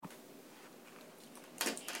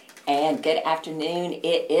and good afternoon.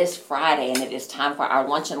 It is Friday and it is time for our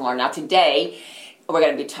Lunch and Learn. Now today we're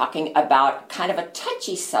going to be talking about kind of a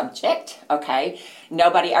touchy subject, okay?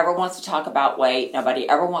 Nobody ever wants to talk about weight. Nobody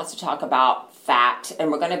ever wants to talk about fat, and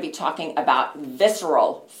we're going to be talking about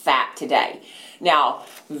visceral fat today. Now,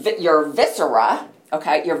 your viscera,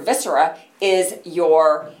 okay, your viscera is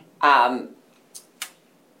your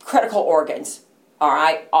critical organs, all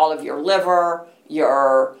right? All of your liver,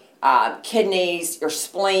 your kidneys, your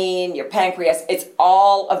spleen, your pancreas. It's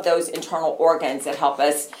all of those internal organs that help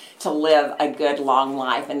us to live a good long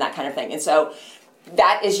life and that kind of thing. And so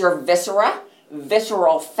that is your viscera.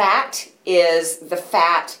 Visceral fat is the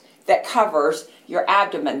fat that covers your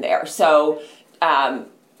abdomen there. So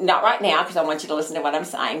not right now because I want you to listen to what I'm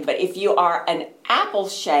saying, but if you are an apple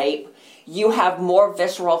shape, you have more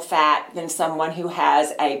visceral fat than someone who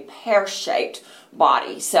has a pear-shaped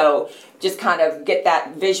body. So just kind of get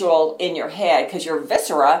that visual in your head, because your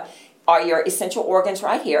viscera are your essential organs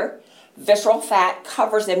right here. Visceral fat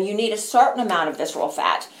covers them. You need a certain amount of visceral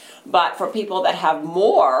fat, but for people that have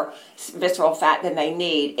more visceral fat than they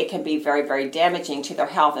need, it can be very, very damaging to their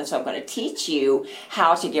health. And so I'm going to teach you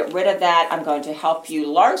how to get rid of that. I'm going to help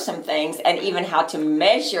you learn some things and even how to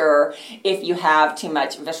measure if you have too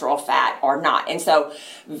much visceral fat or not. And so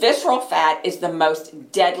visceral fat is the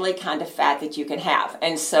most deadly kind of fat that you can have.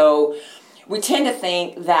 And so we tend to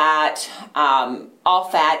think that all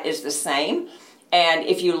fat is the same. And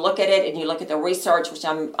if you look at it and you look at the research, which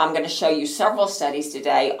I'm going to show you several studies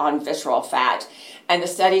today on visceral fat, and the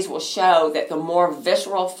studies will show that the more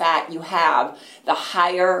visceral fat you have, the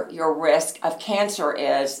higher your risk of cancer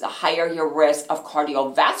is, the higher your risk of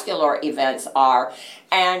cardiovascular events are,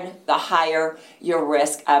 and the higher your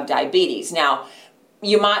risk of diabetes. Now,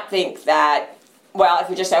 you might think that, well, if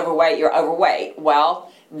you're just overweight, you're overweight.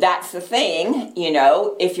 Well, that's the thing, you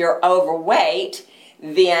know, if you're overweight,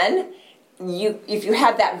 then if you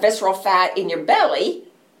have that visceral fat in your belly,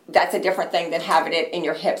 that's a different thing than having it in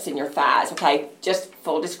your hips and your thighs, okay? Just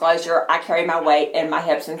full disclosure, I carry my weight in my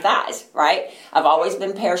hips and thighs, right? I've always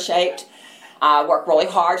been pear-shaped. I work really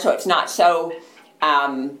hard, so it's not so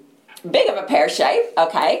big of a pear shape,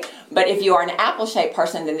 okay? But if you are an apple-shaped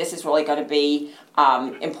person, then this is really going to be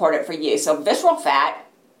important for you. So visceral fat,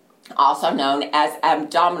 also known as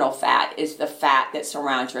abdominal fat, is the fat that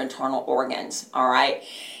surrounds your internal organs, all right?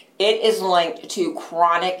 It is linked to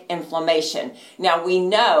chronic inflammation. Now, we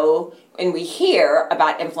know and we hear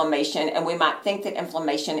about inflammation, and we might think that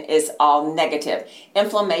inflammation is all negative.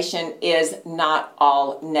 Inflammation is not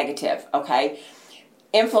all negative, okay?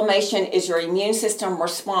 Inflammation is your immune system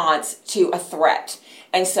response to a threat.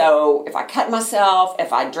 And so if I cut myself,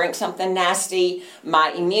 if I drink something nasty,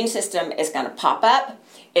 my immune system is going to pop up.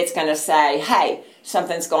 It's going to say, hey,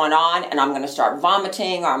 something's going on, and I'm going to start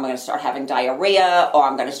vomiting, or I'm going to start having diarrhea, or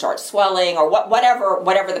I'm going to start swelling, or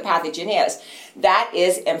whatever the pathogen is. That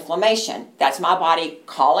is inflammation. That's my body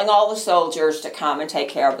calling all the soldiers to come and take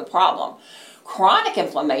care of the problem. Chronic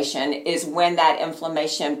inflammation is when that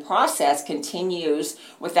inflammation process continues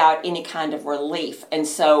without any kind of relief. And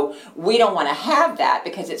so we don't want to have that,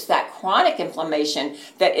 because it's that chronic inflammation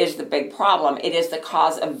that is the big problem. It is the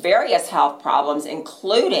cause of various health problems,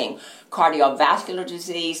 including cardiovascular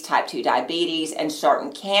disease, type 2 diabetes, and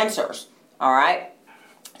certain cancers. All right?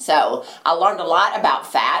 So I learned a lot about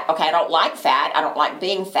fat. Okay, I don't like fat. I don't like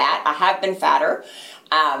being fat. I have been fatter.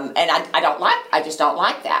 And I just don't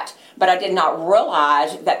like that. But I did not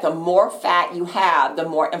realize that the more fat you have, the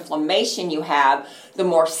more inflammation you have, the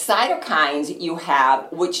more cytokines you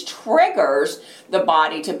have, which triggers the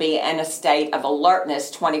body to be in a state of alertness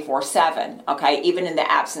 24/7, okay, even in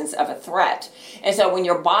the absence of a threat. And so when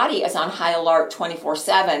your body is on high alert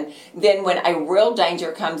 24/7, then when a real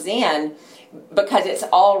danger comes in, because it's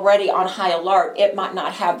already on high alert, it might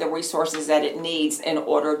not have the resources that it needs in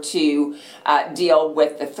order to deal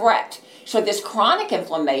with the threat. So this chronic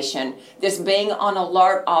inflammation, this being on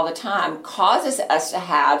alert all the time, causes us to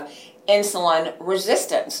have insulin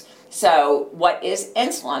resistance. So what is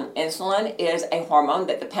insulin? Insulin is a hormone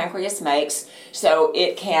that the pancreas makes, so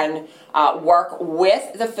it can work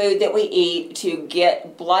with the food that we eat to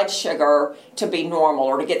get blood sugar to be normal,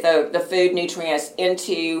 or to get the food nutrients get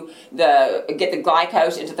the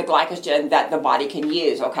glucose into the glycogen that the body can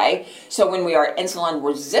use, okay? So when we are insulin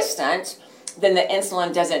resistant, then the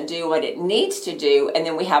insulin doesn't do what it needs to do, and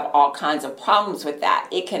then we have all kinds of problems with that.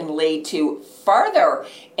 It can lead to further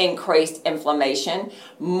increased inflammation,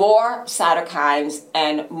 more cytokines,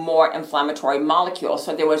 and more inflammatory molecules.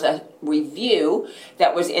 So there was a review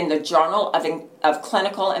that was in the Journal of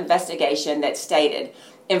Clinical Investigation that stated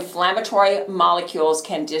inflammatory molecules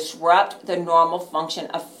can disrupt the normal function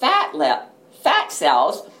of fat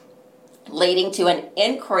cells, leading to an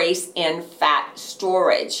increase in fat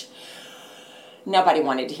storage. Nobody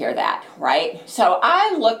wanted to hear that, right? So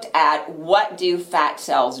I looked at what do fat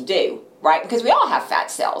cells do, right? Because we all have fat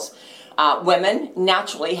cells. Women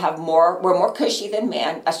naturally have we're more cushy than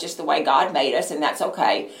men. That's just the way God made us, and that's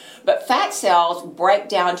okay. But fat cells break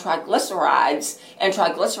down triglycerides, and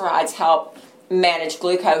triglycerides help manage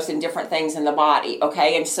glucose and different things in the body,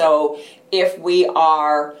 okay? And so if we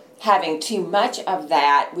are having too much of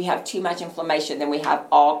that, we have too much inflammation, then we have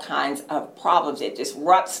all kinds of problems. It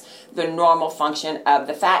disrupts the normal function of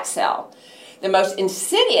the fat cell. The most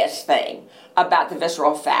insidious thing about the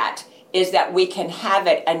visceral fat is that we can have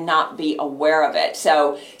it and not be aware of it.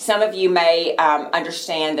 So some of you may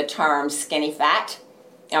understand the term skinny fat.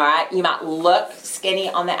 All right, you might look skinny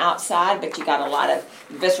on the outside, but you got a lot of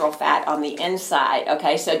visceral fat on the inside,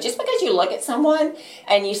 okay? So just because you look at someone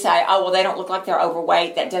and you say, oh, well, they don't look like they're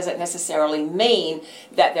overweight, that doesn't necessarily mean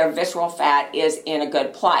that their visceral fat is in a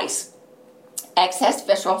good place. Excess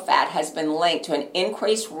visceral fat has been linked to an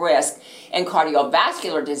increased risk in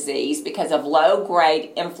cardiovascular disease because of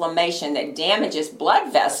low-grade inflammation that damages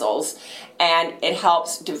blood vessels, and it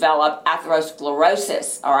helps develop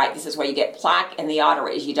atherosclerosis. All right, this is where you get plaque in the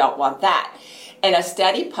arteries. You don't want that. And a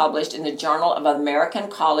study published in the Journal of American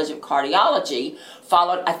College of Cardiology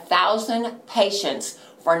followed 1,000 patients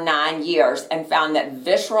for 9 years and found that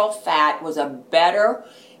visceral fat was a better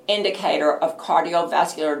indicator of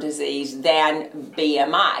cardiovascular disease than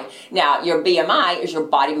BMI. Now, your BMI is your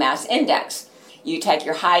body mass index. You take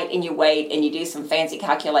your height and your weight and you do some fancy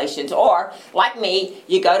calculations, or like me,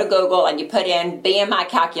 you go to Google and you put in BMI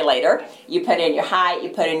calculator, you put in your height, you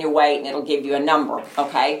put in your weight, and it'll give you a number,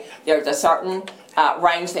 okay? There's a certain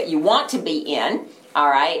range that you want to be in, all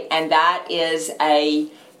right, and that is a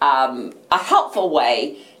helpful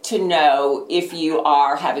way to know if you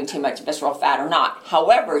are having too much visceral fat or not.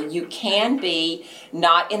 However, you can be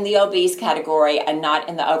not in the obese category and not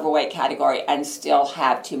in the overweight category and still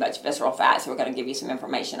have too much visceral fat. So we're going to give you some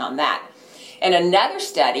information on that. And another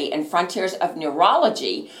study in Frontiers of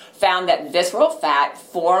Neurology found that visceral fat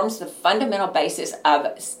forms the fundamental basis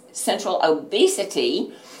of central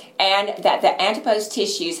obesity, and that the adipose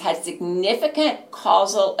tissues had significant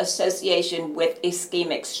causal association with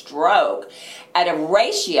ischemic stroke at a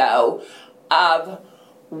ratio of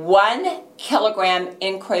 1 kilogram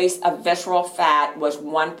increase of visceral fat was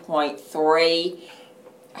 1.3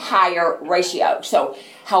 higher ratio. So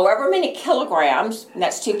however many kilograms, and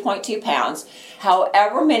that's 2.2 pounds,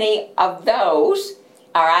 however many of those,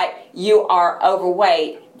 all right, you are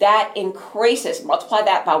overweight, that increases, multiply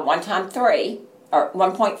that by 1 times 3, or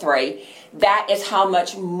 1.3, that is how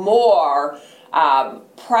much more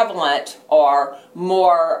prevalent or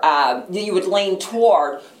more you would lean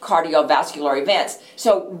toward cardiovascular events.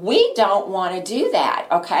 So we don't want to do that,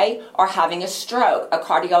 okay? Or having a stroke, a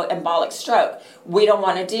cardioembolic stroke. We don't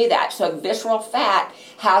want to do that. So visceral fat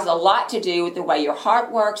has a lot to do with the way your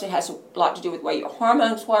heart works. It has a lot to do with the way your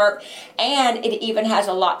hormones work. And it even has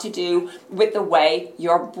a lot to do with the way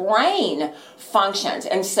your brain functions.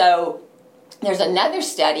 And so there's another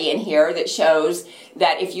study in here that shows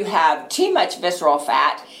that if you have too much visceral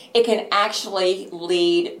fat, it can actually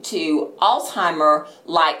lead to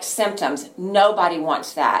Alzheimer-like symptoms. Nobody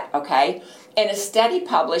wants that, okay? In a study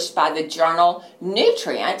published by the journal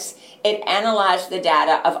Nutrients, it analyzed the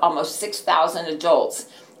data of almost 6,000 adults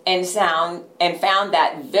and found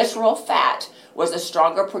that visceral fat was a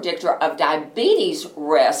stronger predictor of diabetes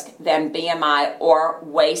risk than BMI or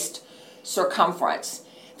waist circumference.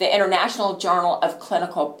 The International Journal of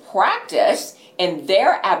Clinical Practice, in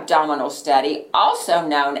their abdominal study, also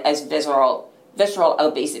known as visceral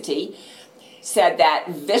obesity, said that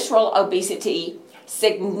visceral obesity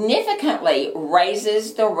significantly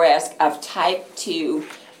raises the risk of type 2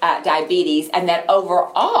 diabetes, and that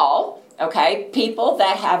overall, okay, people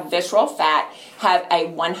that have visceral fat have a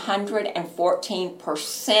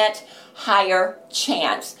 114% higher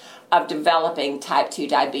chance of developing type 2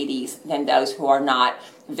 diabetes than those who are not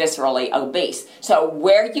viscerally obese. So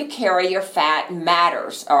where you carry your fat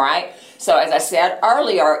matters, all right? So as I said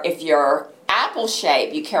earlier, if you're apple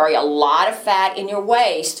shape, you carry a lot of fat in your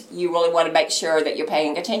waist, you really want to make sure that you're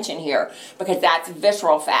paying attention here, because that's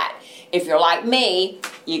visceral fat. If you're like me,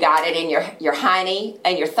 you got it in your hiney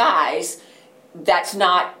and your thighs, that's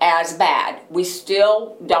not as bad. We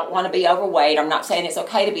still don't want to be overweight. I'm not saying it's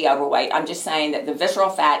okay to be overweight. I'm just saying that the visceral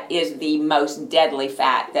fat is the most deadly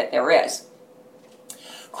fat that there is.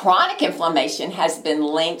 Chronic inflammation has been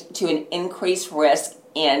linked to an increased risk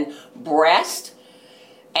in breast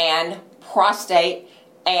and prostate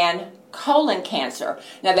and colon cancer.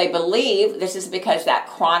 Now, they believe this is because that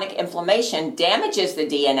chronic inflammation damages the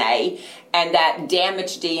DNA, and that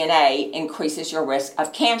damaged DNA increases your risk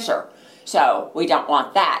of cancer. So we don't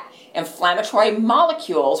want that. Inflammatory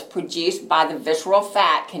molecules produced by the visceral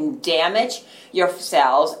fat can damage your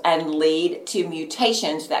cells and lead to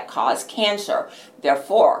mutations that cause cancer.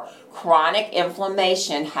 Therefore, chronic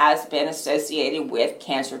inflammation has been associated with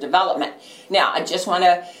cancer development. Now, I just want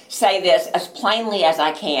to say this as plainly as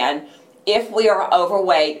I can. If we are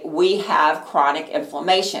overweight, we have chronic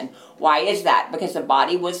inflammation. Why is that? Because the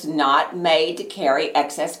body was not made to carry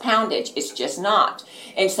excess poundage. It's just not.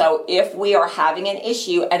 And so if we are having an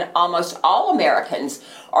issue, and almost all Americans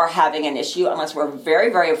are having an issue, unless we're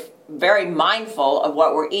very mindful of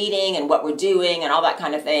what we're eating and what we're doing and all that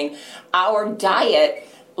kind of thing, our diet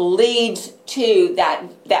leads to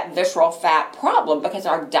that visceral fat problem, because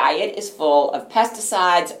our diet is full of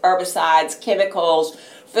pesticides, herbicides, chemicals,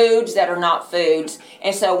 foods that are not foods.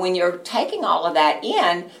 And so when you're taking all of that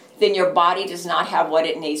in, then your body does not have what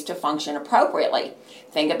it needs to function appropriately.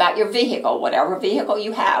 Think about your vehicle, whatever vehicle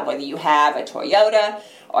you have, whether you have a Toyota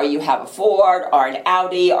or you have a Ford or an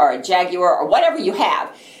Audi or a Jaguar or whatever you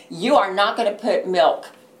have, you are not going to put milk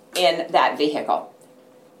in that vehicle,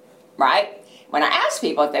 right? When I ask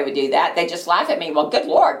people if they would do that, they just laugh at me. Well, good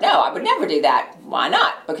Lord, no, I would never do that. Why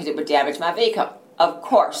not? Because it would damage my vehicle. Of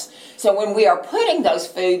course. So when we are putting those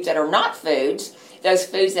foods that are not foods, those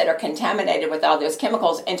foods that are contaminated with all those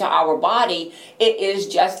chemicals into our body, it is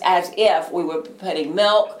just as if we were putting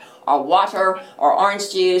milk or water or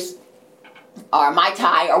orange juice or Mai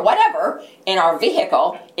Tai or whatever in our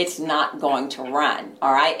vehicle. It's not going to run,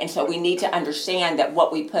 all right? And so we need to understand that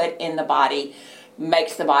what we put in the body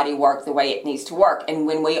makes the body work the way it needs to work. And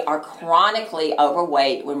when we are chronically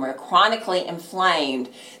overweight, when we're chronically inflamed,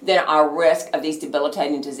 then our risk of these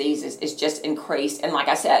debilitating diseases is just increased. And like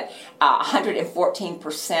I said,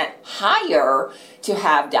 114% higher to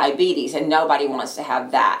have diabetes, and nobody wants to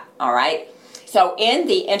have that, all right? So in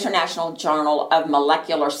the International Journal of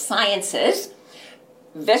Molecular Sciences,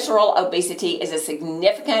 visceral obesity is a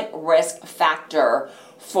significant risk factor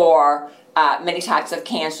for many types of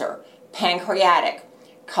cancer: pancreatic,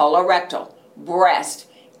 colorectal, breast,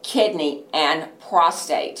 kidney, and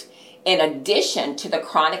prostate. In addition to the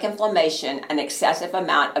chronic inflammation, an excessive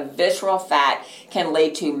amount of visceral fat can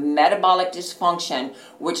lead to metabolic dysfunction,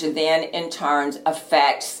 which then in turn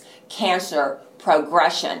affects cancer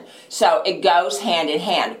progression. So it goes hand in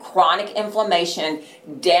hand. Chronic inflammation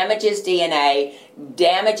damages DNA,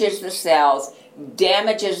 damages the cells,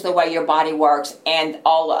 damages the way your body works, and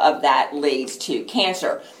all of that leads to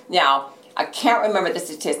cancer. Now, I can't remember the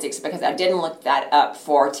statistics because I didn't look that up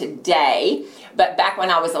for today, but back when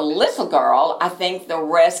I was a little girl, I think the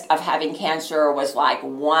risk of having cancer was like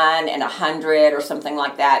 1 in 100 or something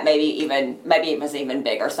like that. Maybe it was even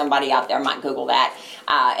bigger. Somebody out there might Google that.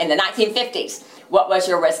 In the 1950s, what was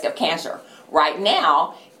your risk of cancer? Right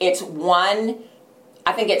now, it's 1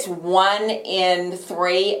 in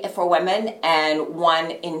 3 for women and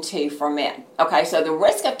 1 in 2 for men. Okay, so the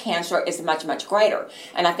risk of cancer is much, much greater.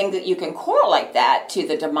 And I think that you can correlate that to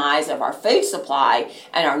the demise of our food supply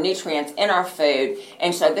and our nutrients in our food.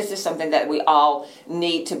 And so this is something that we all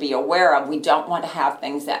need to be aware of. We don't want to have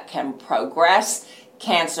things that can progress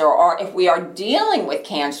cancer, or if we are dealing with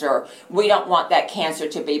cancer, we don't want that cancer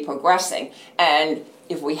to be progressing. And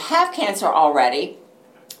if we have cancer already,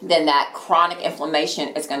 then that chronic inflammation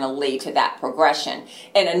is going to lead to that progression.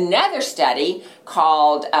 In another study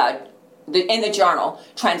called, in the journal,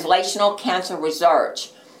 Translational Cancer Research,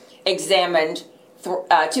 examined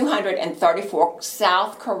 234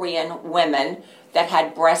 South Korean women that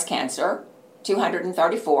had breast cancer,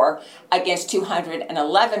 234, against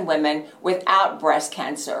 211 women without breast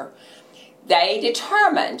cancer. They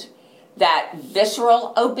determined that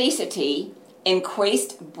visceral obesity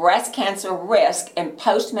increased breast cancer risk in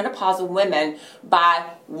postmenopausal women by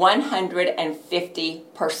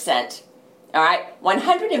 150%. All right,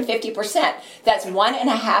 150%. That's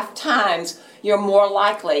 1.5 times you're more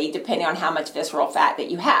likely, depending on how much visceral fat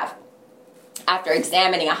that you have. After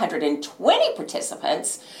examining 120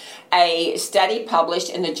 participants, a study published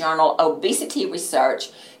in the journal Obesity Research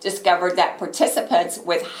discovered that participants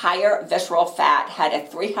with higher visceral fat had a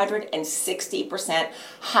 360%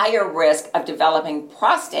 higher risk of developing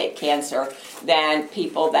prostate cancer than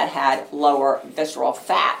people that had lower visceral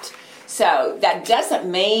fat. So that doesn't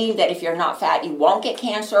mean that if you're not fat, you won't get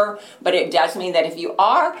cancer, but it does mean that if you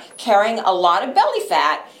are carrying a lot of belly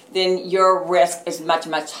fat, then your risk is much,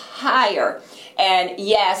 much higher. And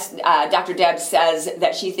yes, Dr. Deb says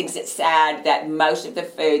that she thinks it's sad that most of the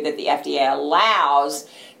food that the FDA allows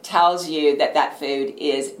tells you that that food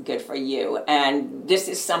is good for you. And this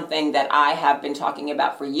is something that I have been talking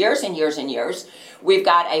about for years and years and years. We've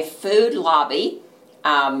got a food lobby.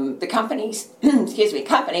 The companies,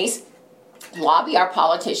 companies lobby our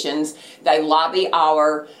politicians. They lobby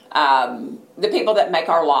our the people that make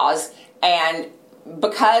our laws, and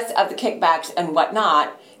because of the kickbacks and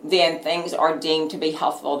whatnot, then things are deemed to be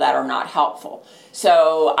healthful that are not helpful.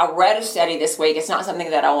 So I read a study this week. It's not something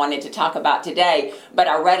that I wanted to talk about today, but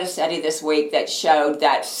I read a study this week that showed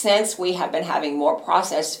that since we have been having more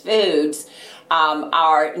processed foods,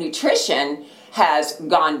 our nutrition has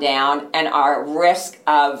gone down and our risk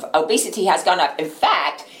of obesity has gone up. In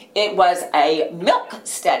fact, it was a milk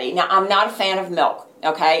study. Now, I'm not a fan of milk.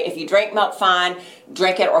 Okay, if you drink milk, fine.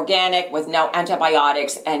 Drink it organic with no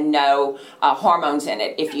antibiotics and no hormones in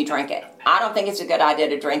it if you drink it. I don't think it's a good idea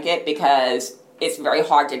to drink it because it's very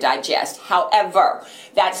hard to digest. However,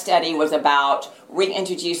 that study was about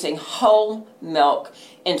reintroducing whole milk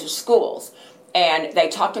into schools. And they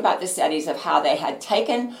talked about the studies of how they had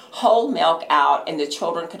taken whole milk out and the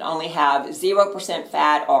children could only have 0%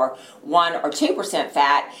 fat or 1 or 2%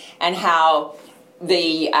 fat, and how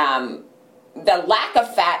the lack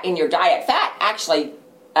of fat in your diet, fat actually,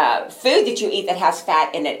 food that you eat that has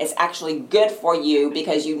fat in it is actually good for you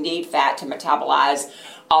because you need fat to metabolize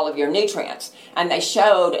all of your nutrients. And they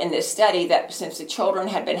showed in this study that since the children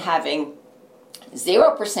had been having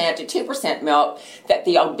 0% to 2% milk, that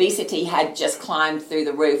the obesity had just climbed through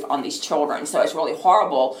the roof on these children. So it's really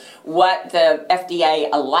horrible what the FDA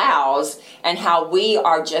allows and how we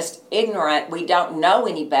are just ignorant. We don't know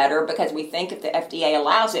any better because we think if the FDA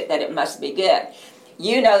allows it, that it must be good.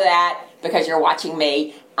 You know that because you're watching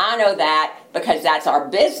me. I know that because that's our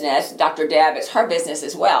business. Dr. Deb, it's her business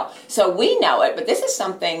as well. So we know it, but this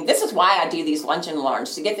is why I do these lunch and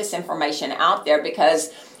learns, to get this information out there,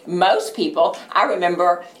 because most people, I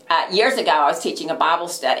remember years ago I was teaching a Bible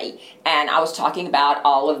study and I was talking about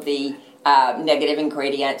all of the negative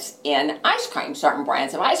ingredients in ice cream, certain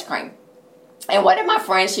brands of ice cream. And one of my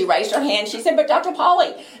friends, she raised her hand, she said, "But Dr.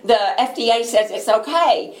 Pauly, the FDA says it's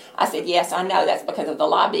okay." I said, "Yes, I know, that's because of the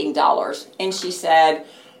lobbying dollars." And she said,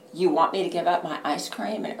 "You want me to give up my ice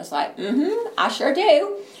cream?" And it was like, I sure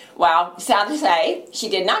do. Well, sad to say, she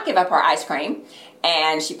did not give up her ice cream.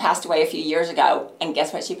 And she passed away a few years ago. And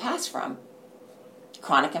guess what she passed from?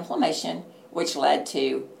 Chronic inflammation, which led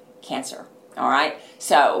to cancer. All right?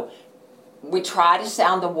 So we try to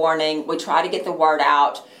sound the warning. We try to get the word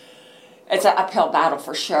out. It's an uphill battle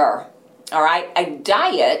for sure. All right? A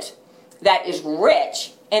diet that is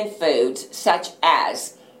rich in foods such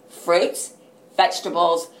as fruits,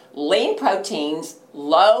 vegetables, lean proteins,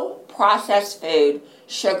 low processed food,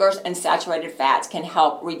 sugars, and saturated fats can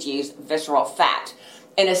help reduce visceral fat.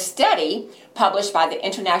 In a study published by the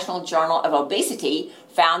International Journal of Obesity,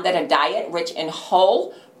 found that a diet rich in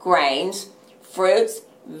whole grains, fruits,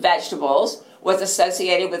 vegetables was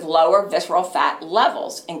associated with lower visceral fat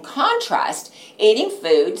levels. In contrast, eating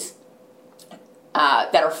foods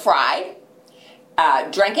that are fried,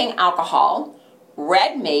 drinking alcohol,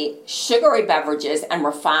 red meat, sugary beverages, and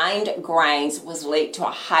refined grains was linked to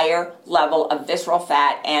a higher level of visceral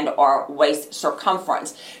fat and or waist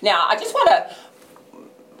circumference. Now, I just want to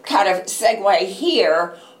kind of segue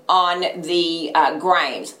here on the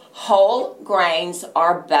grains. Whole grains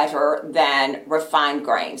are better than refined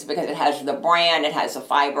grains because it has the bran, it has the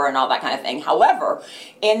fiber, and all that kind of thing. However,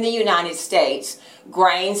 in the United States,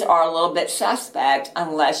 grains are a little bit suspect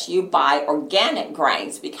unless you buy organic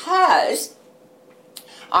grains, because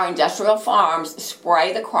our industrial farms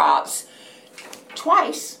spray the crops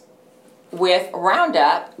twice with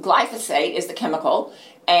Roundup. Glyphosate is the chemical,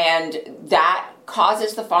 and that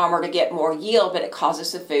causes the farmer to get more yield, but it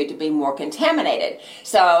causes the food to be more contaminated.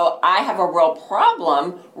 So I have a real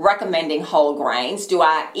problem recommending whole grains. Do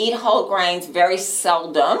I eat whole grains? Very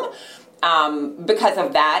seldom because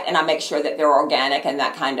of that, and I make sure that they're organic and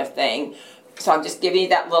that kind of thing. So I'm just giving you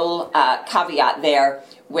that little caveat there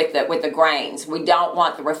with the grains. We don't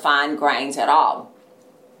want the refined grains at all.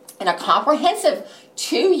 In a comprehensive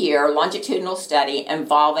 2-year longitudinal study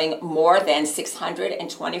involving more than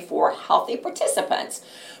 624 healthy participants,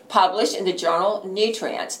 published in the journal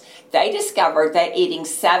Nutrients, they discovered that eating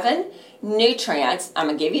 7 nutrients, I'm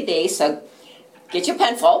going to give you these, so get your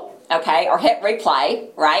pencil, okay, or hit replay,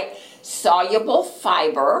 right? Soluble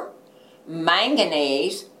fiber,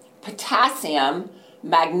 manganese, potassium,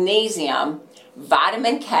 magnesium,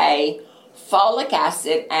 vitamin K, folic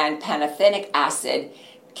acid, and pantothenic acid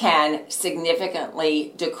can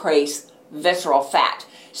significantly decrease visceral fat.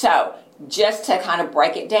 So just to kind of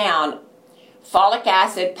break it down, folic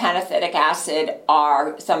acid, pantothenic acid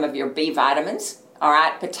are some of your B vitamins, all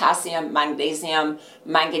right? Potassium, magnesium,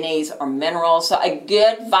 manganese, or minerals. So a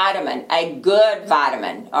good vitamin,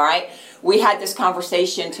 all right? We had this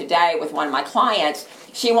conversation today with one of my clients.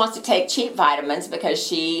 She wants to take cheap vitamins because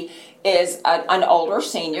she is an older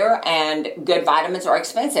senior and good vitamins are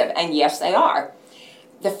expensive. And yes, they are.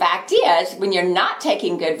 The fact is, when you're not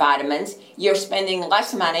taking good vitamins, you're spending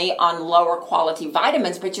less money on lower quality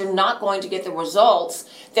vitamins, but you're not going to get the results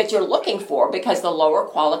that you're looking for because the lower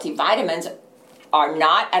quality vitamins are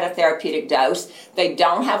not at a therapeutic dose. They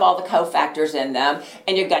don't have all the cofactors in them,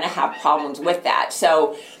 and you're going to have problems with that.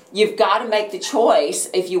 So you've got to make the choice.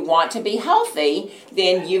 If you want to be healthy,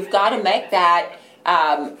 then you've got to make that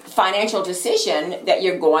financial decision that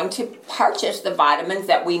you're going to purchase the vitamins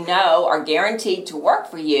that we know are guaranteed to work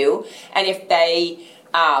for you. And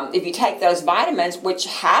if you take those vitamins, which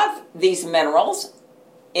have these minerals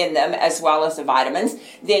in them as well as the vitamins,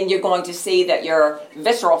 then you're going to see that your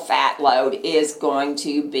visceral fat load is going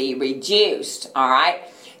to be reduced. All right.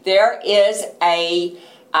 There is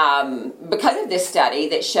because of this study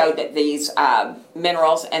that showed that these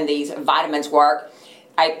minerals and these vitamins work,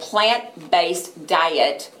 a plant-based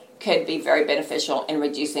diet could be very beneficial in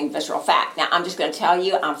reducing visceral fat. Now, I'm just going to tell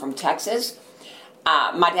you, I'm from Texas.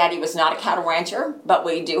 My daddy was not a cattle rancher, but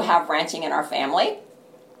we do have ranching in our family.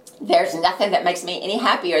 There's nothing that makes me any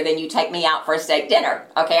happier than you take me out for a steak dinner.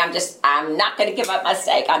 Okay, I'm not going to give up my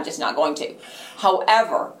steak. I'm just not going to.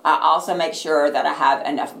 However, I also make sure that I have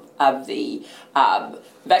enough of the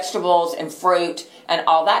vegetables and fruit and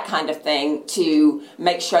all that kind of thing to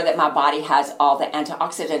make sure that my body has all the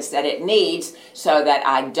antioxidants that it needs so that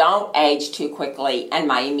I don't age too quickly and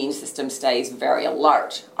my immune system stays very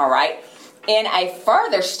alert. All right. In a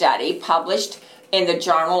further study published in the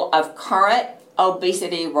Journal of Current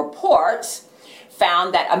Obesity Reports,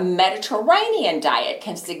 found that a Mediterranean diet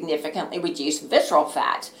can significantly reduce visceral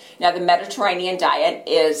fat. Now, the Mediterranean diet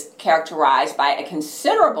is characterized by a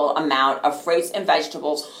considerable amount of fruits and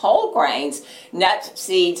vegetables, whole grains, nuts,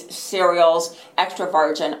 seeds, cereals, extra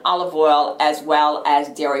virgin olive oil, as well as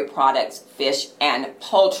dairy products, fish, and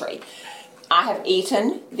poultry. I have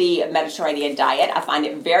eaten the Mediterranean diet. I find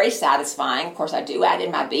it very satisfying. Of course, I do add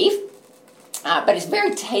in my beef. But it's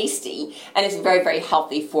very tasty and it's very, very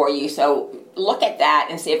healthy for you. So look at that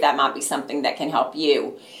and see if that might be something that can help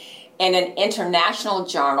you. In an international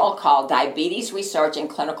journal called Diabetes Research and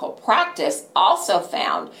Clinical Practice also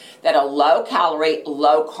found that a low-calorie,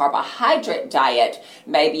 low-carbohydrate diet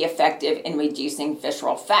may be effective in reducing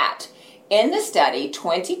visceral fat. In the study,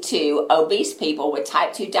 22 obese people with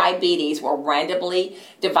type 2 diabetes were randomly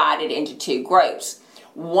divided into two groups.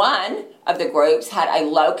 One of the groups had a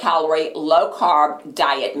low-calorie, low-carb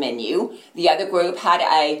diet menu. The other group had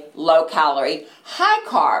a low-calorie,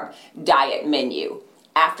 high-carb diet menu.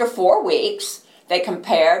 After 4 weeks, they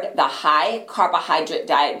compared the high-carbohydrate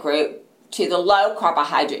diet group to the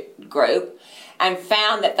low-carbohydrate group and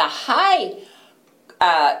found that the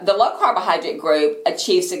low-carbohydrate group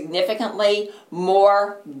achieved significantly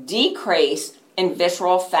more decrease in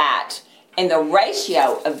visceral fat and the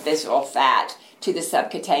ratio of visceral fat to the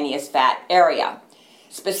subcutaneous fat area.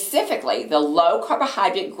 Specifically, the low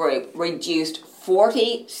carbohydrate group reduced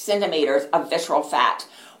 40 centimeters of visceral fat,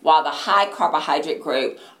 while the high carbohydrate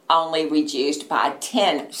group only reduced by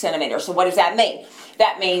 10 centimeters. So what does that mean?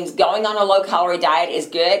 That means going on a low calorie diet is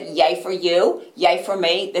good. Yay for you. Yay for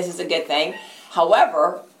me. This is a good thing.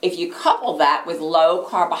 However, if you couple that with low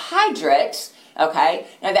carbohydrates, okay,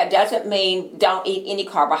 now that doesn't mean don't eat any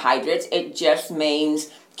carbohydrates. It just means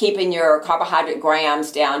keeping your carbohydrate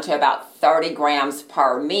grams down to about 30 grams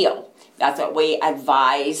per meal. That's what we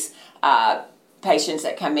advise patients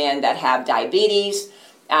that come in that have diabetes.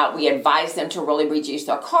 We advise them to really reduce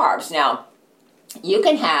their carbs. Now, you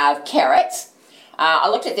can have carrots. I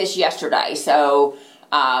looked at this yesterday, so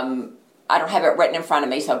I don't have it written in front of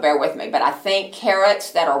me, so bear with me. But I think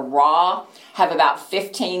carrots that are raw have about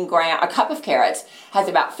 15 grams. A cup of carrots has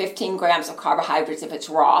about 15 grams of carbohydrates if it's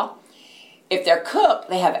raw. If they're cooked,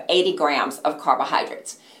 they have 80 grams of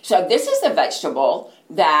carbohydrates. So this is a vegetable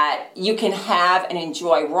that you can have and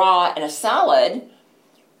enjoy raw in a salad,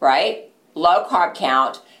 right? Low carb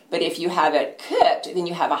count, but if you have it cooked, then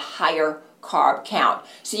you have a higher carb count.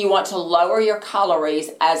 So you want to lower your calories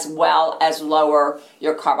as well as lower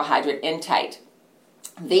your carbohydrate intake.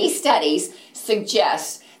 These studies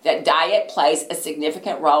suggest that diet plays a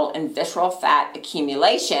significant role in visceral fat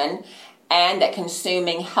accumulation, and that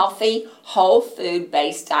consuming healthy, whole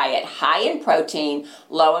food-based diet, high in protein,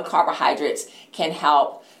 low in carbohydrates, can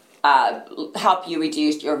help you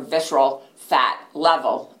reduce your visceral fat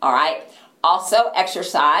level, all right? Also,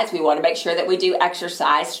 exercise. We want to make sure that we do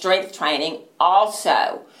exercise, strength training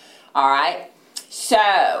also, all right?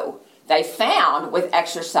 So they found with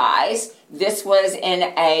exercise, this was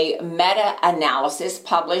in a meta-analysis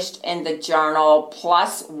published in the journal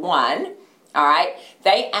PLOS ONE, all right?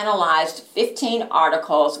 They analyzed 15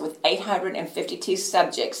 articles with 852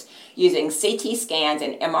 subjects using CT scans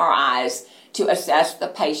and MRIs to assess the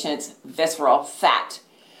patient's visceral fat.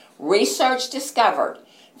 Research discovered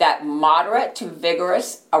that moderate to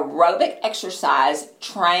vigorous aerobic exercise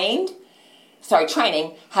training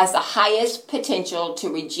has the highest potential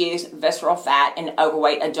to reduce visceral fat in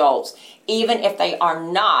overweight adults, even if they are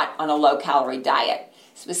not on a low-calorie diet.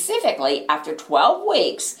 Specifically, after 12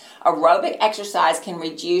 weeks, aerobic exercise can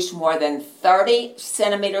reduce more than 30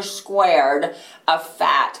 centimeters squared of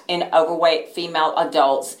fat in overweight female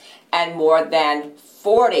adults and more than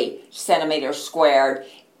 40 centimeters squared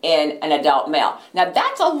in an adult male. Now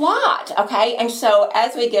that's a lot, okay? And so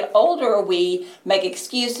as we get older, we make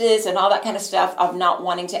excuses and all that kind of stuff of not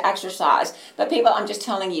wanting to exercise. But people, I'm just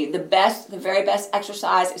telling you, the very best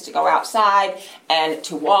exercise is to go outside and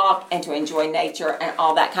to walk and to enjoy nature and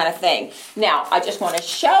all that kind of thing. Now, I just want to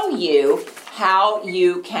show you how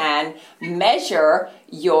you can measure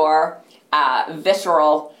your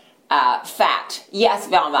visceral fat. Yes,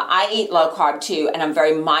 Velma, I eat low carb too, and I'm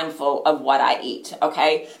very mindful of what I eat,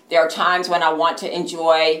 okay? There are times when I want to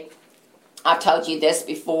enjoy, I've told you this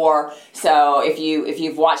before, so if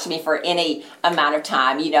you've watched me for any amount of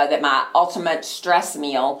time, you know that my ultimate stress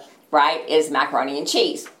meal, right, is macaroni and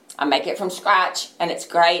cheese. I make it from scratch, and it's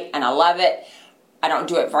great, and I love it. I don't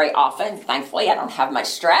do it very often. Thankfully, I don't have much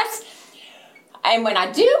stress. And when I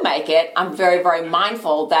do make it, I'm very, very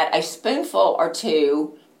mindful that a spoonful or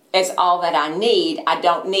two is all that I need. I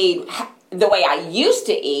don't need, the way I used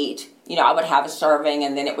to eat, you know, I would have a serving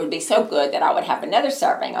and then it would be so good that I would have another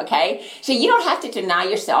serving, okay? So you don't have to deny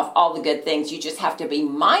yourself all the good things. You just have to be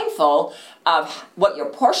mindful of what your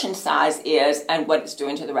portion size is and what it's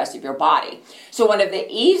doing to the rest of your body. So one of the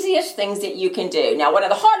easiest things that you can do, now one of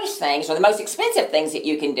the hardest things or the most expensive things that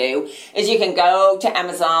you can do is you can go to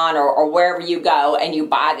Amazon or wherever you go and you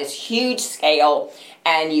buy this huge scale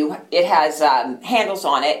and it has handles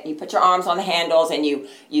on it. You put your arms on the handles and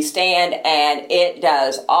you stand and it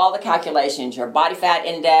does all the calculations, your body fat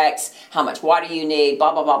index, how much water you need,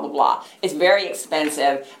 blah, blah, blah, blah, blah. It's very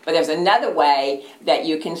expensive, but there's another way that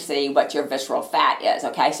you can see what your visceral fat is,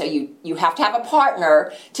 okay? So you have to have a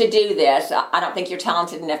partner to do this. I don't think you're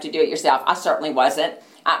talented enough to do it yourself. I certainly wasn't.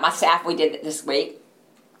 My staff, we did it this week.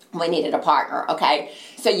 We needed a partner, okay?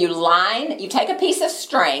 So you take a piece of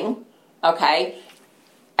string, okay,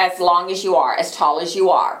 as long as you are, as tall as you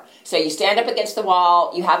are. So you stand up against the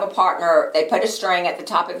wall, you have a partner, they put a string at the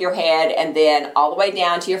top of your head and then all the way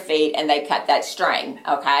down to your feet and they cut that string,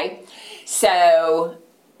 okay? So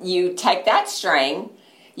you take that string,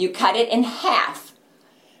 you cut it in half,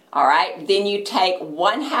 all right? Then you take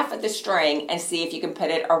 1/2 of the string and see if you can put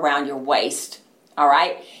it around your waist, all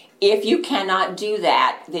right? If you cannot do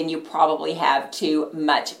that, then you probably have too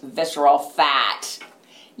much visceral fat.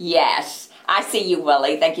 Yes. I see you,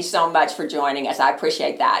 Willie. Thank you so much for joining us. I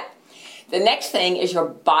appreciate that. The next thing is your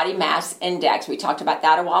body mass index. We talked about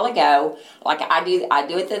that a while ago. Like I do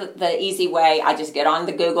it the easy way. I just get on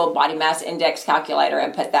the Google body mass index calculator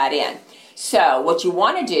and put that in. So what you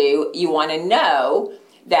want to do, you want to know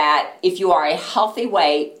that if you are a healthy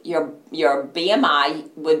weight, your BMI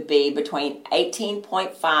would be between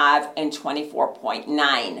 18.5 and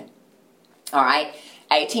 24.9. All right?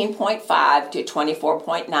 18.5 to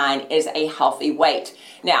 24.9 is a healthy weight.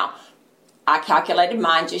 Now, I calculated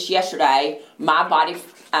mine just yesterday. My body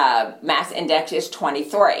mass index is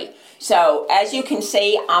 23. So, as you can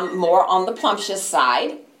see, I'm more on the plumptious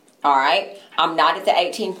side. All right? I'm not at the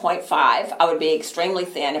 18.5. I would be extremely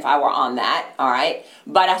thin if I were on that. All right?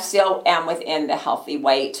 But I still am within the healthy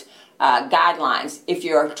weight guidelines. If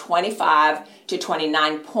you're 25 to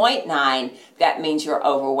 29.9, that means you're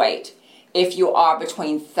overweight. If you are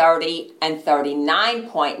between 30 and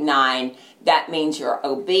 39.9, that means you're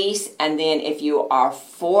obese. And then if you are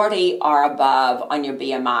 40 or above on your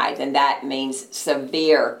BMI, then that means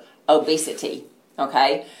severe obesity,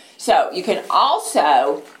 okay? So you can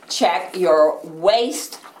also check your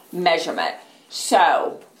waist measurement.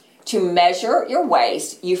 So to measure your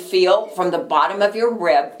waist, you feel from the bottom of your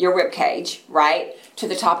rib cage, right, to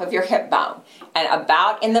the top of your hip bone. And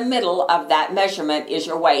about in the middle of that measurement is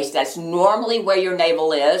your waist. That's normally where your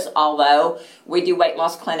navel is, although we do weight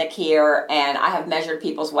loss clinic here, and I have measured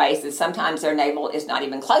people's waists, and sometimes their navel is not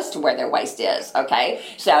even close to where their waist is, okay?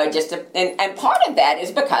 So and part of that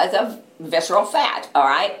is because of visceral fat, all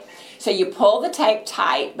right? So you pull the tape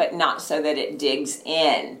tight, but not so that it digs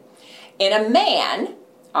in. In a man,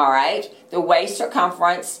 all right, the waist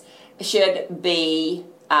circumference should be,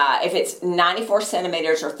 if it's 94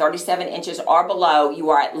 centimeters or 37 inches or below, you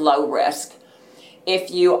are at low risk.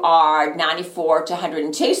 If you are 94 to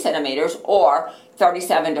 102 centimeters or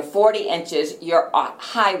 37 to 40 inches, you're at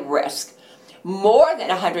high risk. More than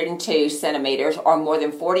 102 centimeters or more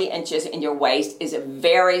than 40 inches in your waist is a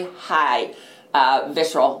very high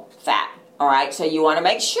visceral fat. All right, so you want to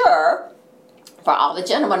make sure, for all the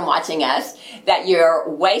gentlemen watching us, that your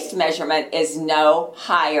waist measurement is no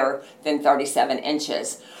higher than 37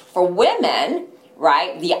 inches. For women,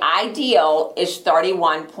 right, the ideal is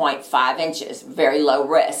 31.5 inches, very low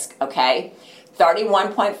risk, okay?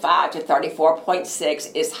 31.5 to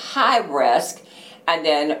 34.6 is high risk, and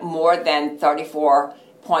then more than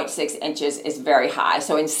 34.6 inches is very high.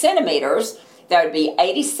 So in centimeters, that would be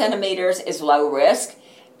 80 centimeters is low risk,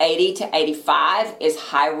 80 to 85 is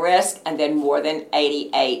high risk, and then more than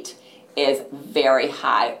 88 is very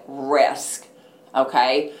high risk,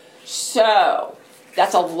 okay? So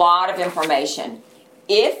that's a lot of information.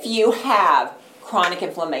 If you have chronic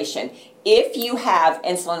inflammation, if you have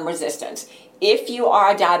insulin resistance, if you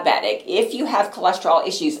are a diabetic, if you have cholesterol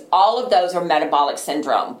issues, all of those are metabolic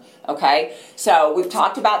syndrome, okay? So we've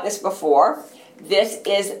talked about this before. This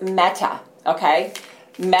is META, okay?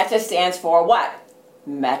 META stands for what?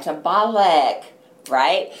 Metabolic,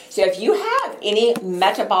 right? So if you have any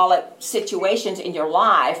metabolic situations in your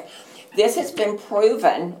life, this has been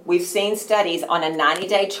proven. We've seen studies on a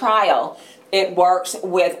 90-day trial. It works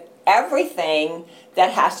with everything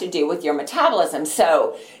that has to do with your metabolism.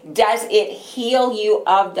 So does it heal you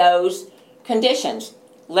of those conditions?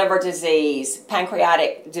 Liver disease,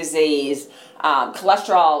 pancreatic disease,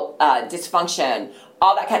 cholesterol dysfunction,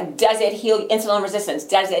 all that kind. Does it heal insulin resistance?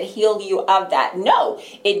 Does it heal you of that? No,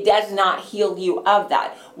 it does not heal you of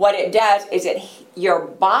that. What it does is your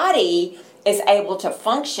body is able to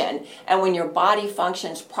function, and when your body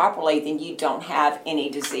functions properly, then you don't have any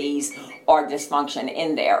disease or dysfunction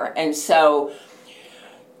in there. And so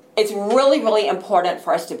it's really, really important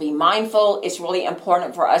for us to be mindful. It's really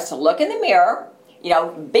important for us to look in the mirror,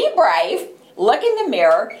 be brave, look in the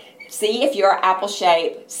mirror, see if you're apple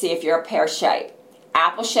shape, see if you're a pear shape.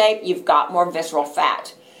 Apple shape, you've got more visceral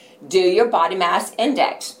fat. Do your body mass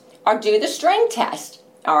index or do the string test,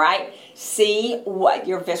 all right? See what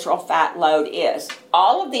your visceral fat load is.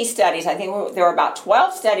 All of these studies, I think there are about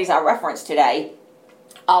 12 studies I referenced today.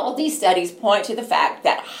 All of these studies point to the fact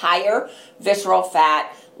that higher visceral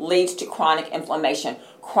fat leads to chronic inflammation.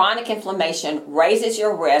 Chronic inflammation raises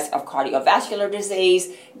your risk of cardiovascular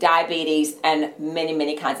disease, diabetes, and many,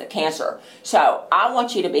 many kinds of cancer. So I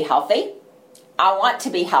want you to be healthy. I want to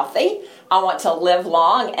be healthy. I want to live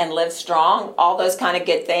long and live strong, all those kind of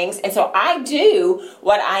good things. And so I do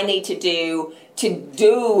what I need to do,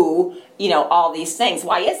 all these things.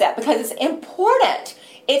 Why is that? Because it's important.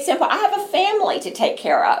 It's important. I have a family to take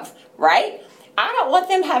care of, right? I don't want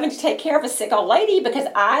them having to take care of a sick old lady because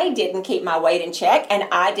I didn't keep my weight in check and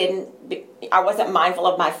I wasn't mindful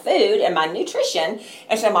of my food and my nutrition,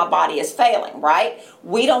 and so my body is failing, right?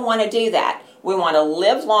 We don't want to do that. We want to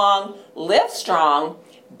live long, live strong,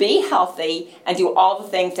 be healthy, and do all the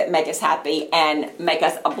things that make us happy and make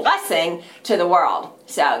us a blessing to the world.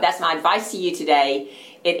 So that's my advice to you today.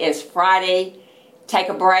 It is Friday. Take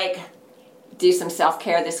a break. Do some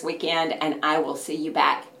self-care this weekend, and I will see you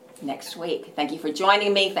back next week. Thank you for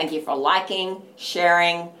joining me. Thank you for liking,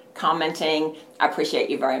 sharing, commenting. I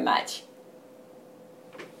appreciate you very much.